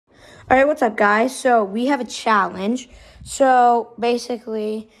All right, what's up, guys? So we have a challenge. So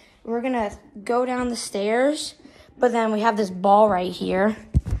basically, we're gonna go down the stairs, but then we have this ball right here,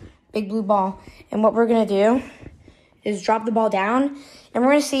 big blue ball. And what we're gonna do is drop the ball down, and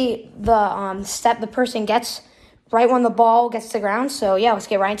we're gonna see the step the person gets right when the ball gets to the ground. So yeah, let's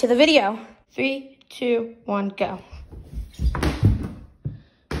get right into the video. 3, 2, 1, go.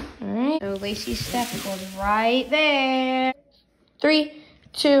 All right, so Lacey's step goes right there. 3,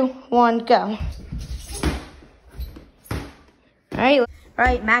 2, 1, go. All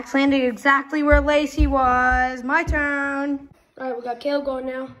right, Max landed exactly where Lacey was. My turn. All right, we got Caleb going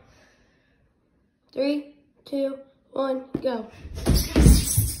now. 3, 2, 1, go.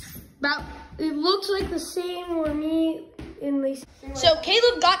 It looks like the same where me and Lacey. So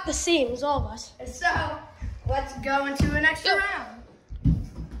Caleb got the same as all of us. So let's go into an extra round.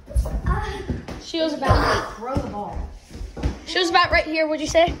 She was about. Throw the ball. She was about right here. What'd you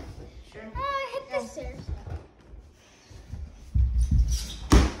say? Sure. Hit the stairs.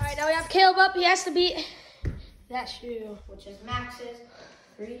 All right, now we have Caleb up. He has to beat that shoe, Which is Max's.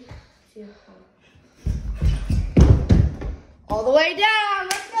 3, 2, 1. All the way down.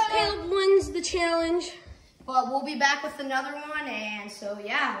 Let's go. Caleb wins the challenge. But we'll be back with another one, and so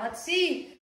yeah, let's see.